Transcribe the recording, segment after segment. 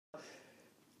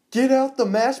Get out the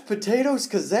mashed potatoes,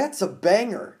 'cause that's a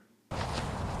banger.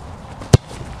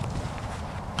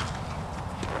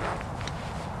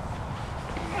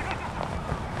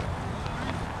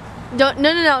 No,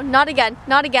 not again,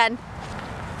 not again.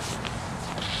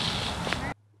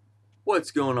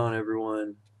 What's going on,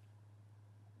 everyone?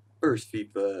 First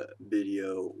FIFA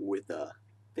video with a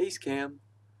face cam.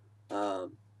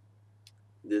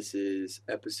 This is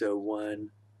episode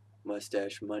 1,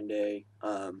 Mustache Monday.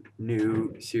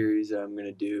 New series that I'm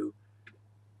gonna do.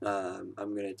 I'm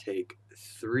gonna take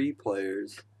 3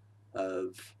 players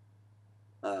of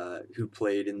who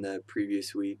played in the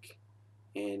previous week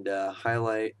and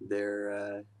highlight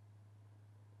their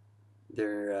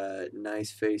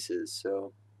nice faces.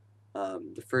 So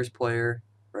the first player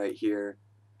right here,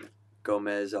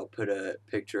 Gomez, I'll put a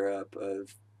picture up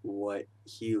of what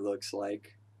he looks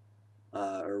like,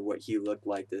 or what he looked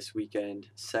like this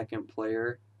weekend. Second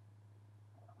player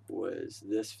was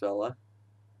this fella,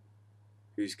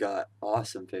 who's got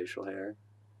awesome facial hair.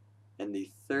 And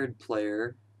the third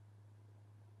player,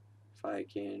 if I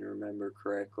can remember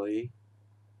correctly,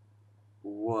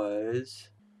 was...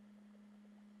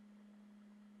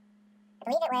 I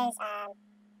believe it was,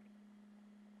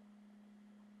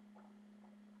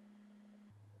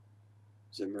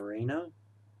 Was it Moreno?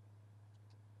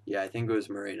 Yeah, I think it was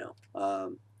Moreno.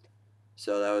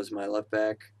 So that was my left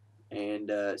back.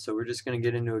 And so we're just going to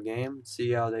get into a game,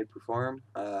 see how they perform.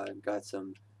 Got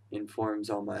some informs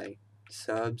on my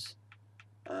subs.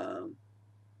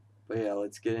 But yeah,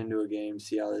 let's get into a game,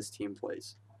 see how this team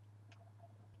plays.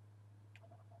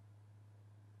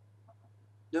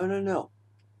 No.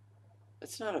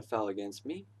 That's not a foul against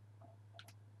me.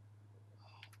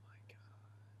 Oh my God.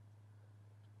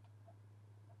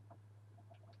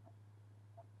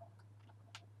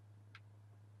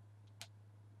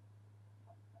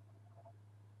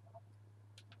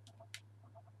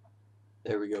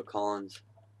 There we go, Collins.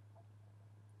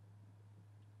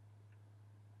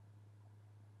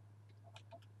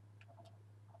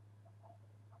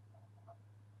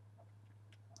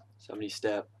 Somebody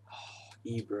step. Oh,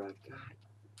 Ibra, God.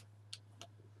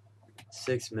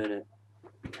 6 minute.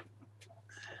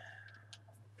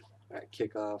 Alright,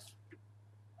 kickoff.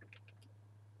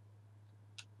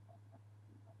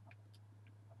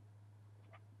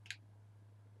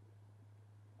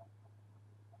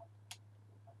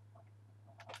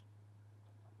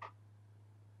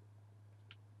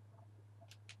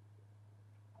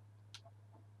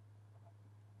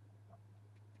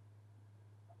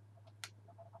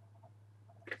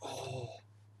 Oh,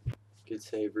 good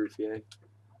save, Ruffier.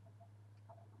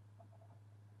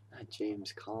 Not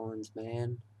James Collins,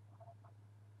 man.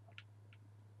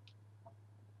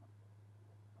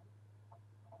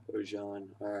 Ojan,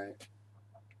 alright.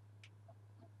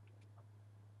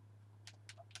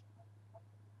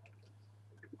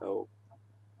 Oh.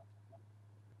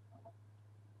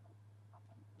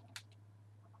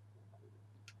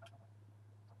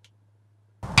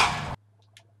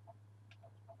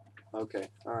 Okay,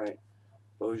 alright.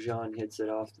 Bojan hits it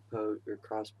off the post or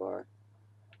crossbar.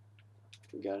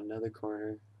 We got another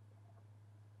corner.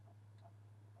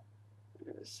 I'm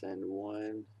gonna send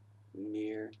one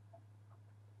near.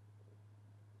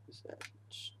 What's that?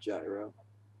 Gyro.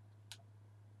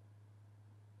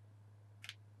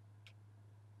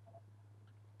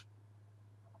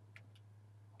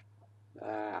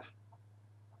 Ah.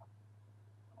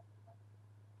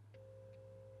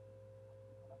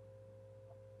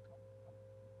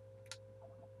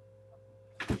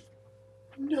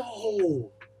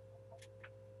 No!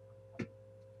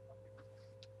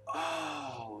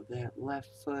 Oh, that left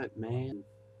foot, man.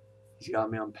 He's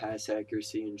got me on pass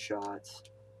accuracy and shots.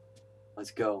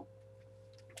 Let's go.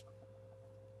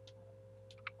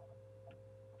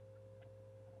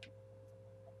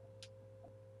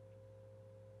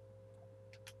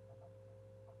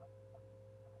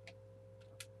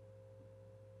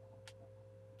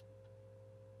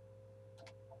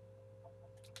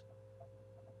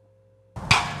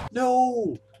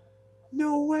 No!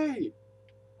 No way!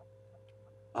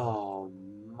 Oh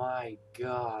my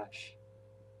gosh.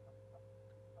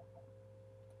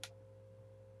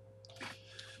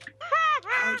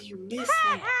 How do you miss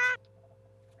that?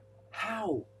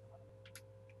 How?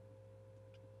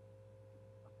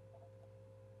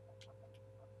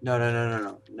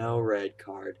 No. No red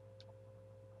card.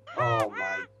 Oh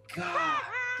my god,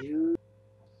 dude.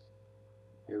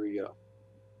 Here we go.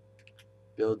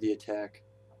 Build the attack.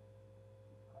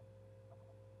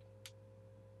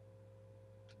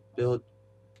 Build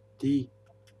the...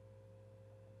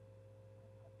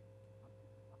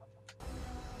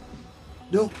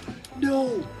 No!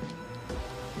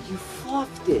 You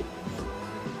fluffed it!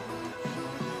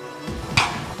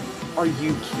 Are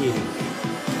you kidding me?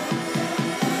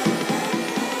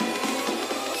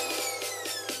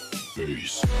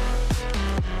 Face.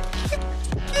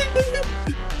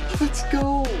 Let's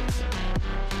go!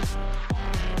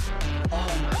 Oh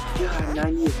my god,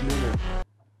 90th minute.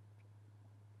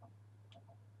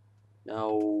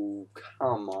 No,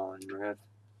 come on, ref.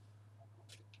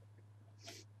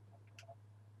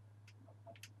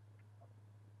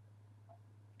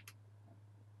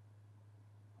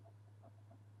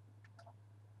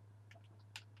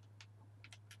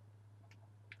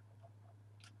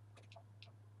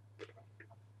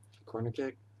 Corner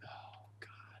kick? Oh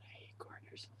god, I hate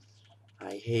corners.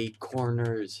 I hate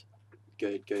corners.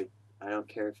 Good, good. I don't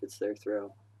care if it's their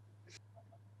throw.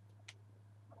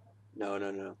 No,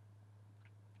 no, no.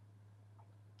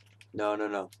 No, no,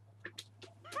 no.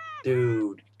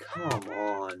 Dude, come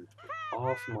on.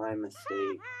 Off my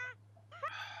mistake.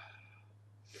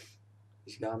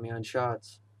 He's got me on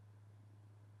shots.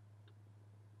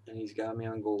 And he's got me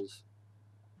on goals.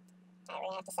 Alright, we're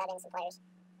gonna have to sub in some players.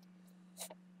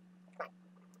 Come on.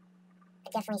 I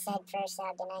definitely said first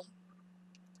sub, didn't I?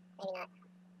 Maybe not.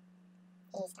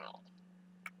 He's tired.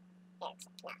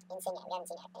 Erickson. No, Insigne. We haven't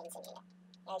seen Insigne yet.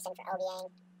 Erickson for Obiang.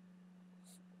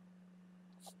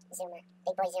 Zuma.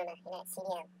 Big boy Zuma in that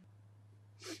CDM.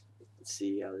 Let's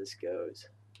see how this goes.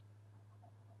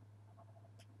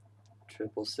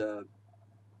 Triple sub.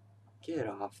 Get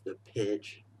off the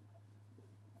pitch.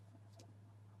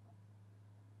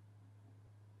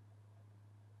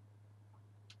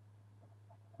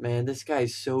 Man, this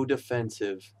guy's so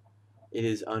defensive. It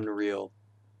is unreal.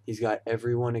 He's got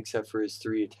everyone except for his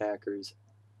 3 attackers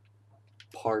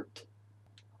parked.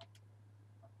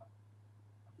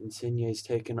 Insigne's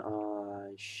taken.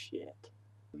 Aw, shit.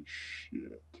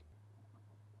 Shit.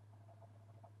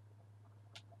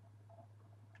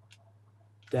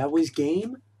 That was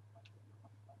game?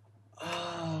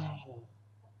 Oh.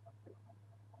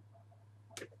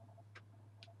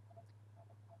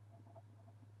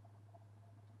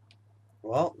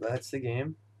 Well, that's the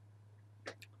game.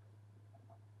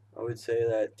 I would say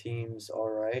that team's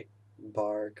alright,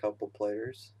 bar a couple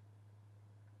players.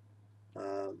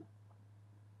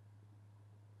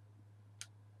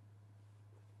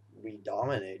 We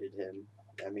dominated him.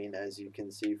 I mean, as you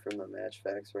can see from the match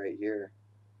facts right here,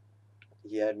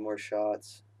 he had more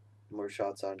shots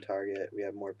on target. We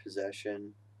had more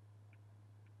possession.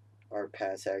 Our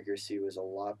pass accuracy was a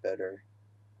lot better.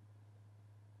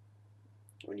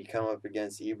 When you come up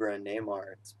against Ibra and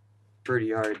Neymar, it's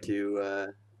pretty hard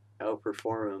to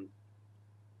outperform them.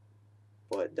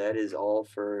 But that is all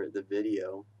for the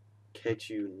video.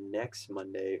 Catch you next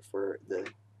Monday for the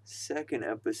second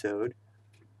episode.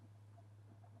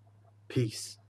 Peace.